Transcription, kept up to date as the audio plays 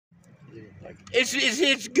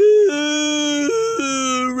It's Guru,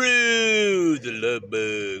 the love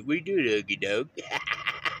bug. We do it, Oogie Dog. Get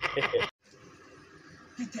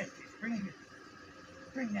that stick. Bring it here.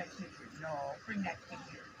 Bring that stick here. No, bring that stick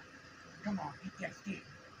here. Come on, get that stick.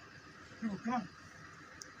 Dude, come on.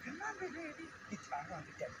 Come on, baby. I want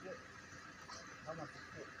to get that stick. I want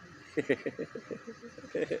the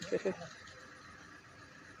stick.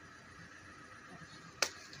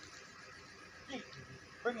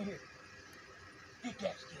 Bring it here. Get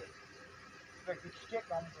that stick. Better get the stick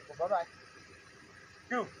on me. Bye-bye.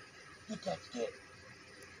 Dude, get that stick.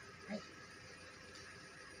 Hey.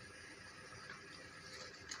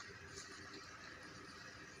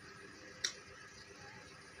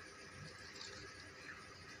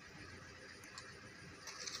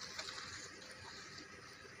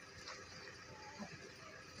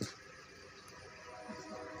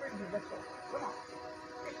 Bring it here. Let's go. Come on.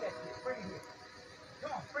 Get that stick. Bring it here.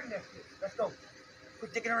 Come on, bring that stick. Let's go.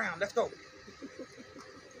 Quit dicking around. Let's go.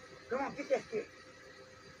 Come on, get that stick.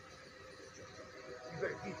 You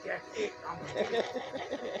better get that stick. I'm gonna get it.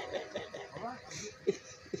 All right?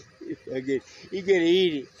 Okay, you gonna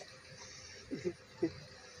eat it.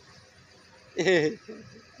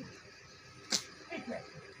 Get that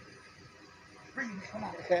stick. Bring it here. Come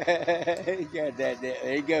on. You got that there.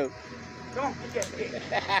 There you go. Come on, get that stick.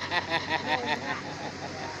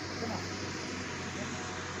 Come on.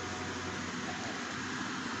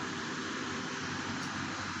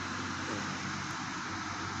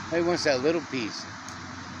 He wants that little piece.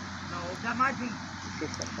 No, that might be.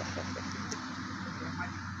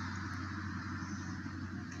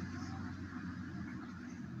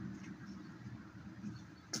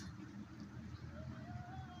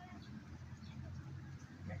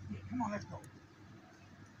 Come on, let's go.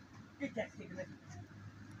 Get that stick and let's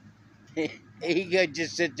go. He could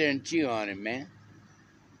just sit there and chew on it, man.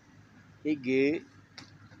 He good.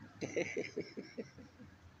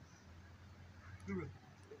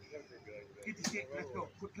 Get the stick, let's go.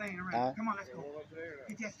 Quit playing around. Come on, let's go.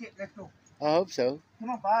 Get that stick, let's go. I hope so. Come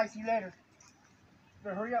on, bye. See you later.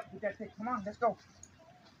 Better hurry up. Get that stick. Come on, let's go.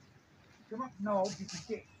 Come on. No, get the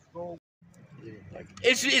stick. Go.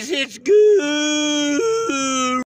 It's good.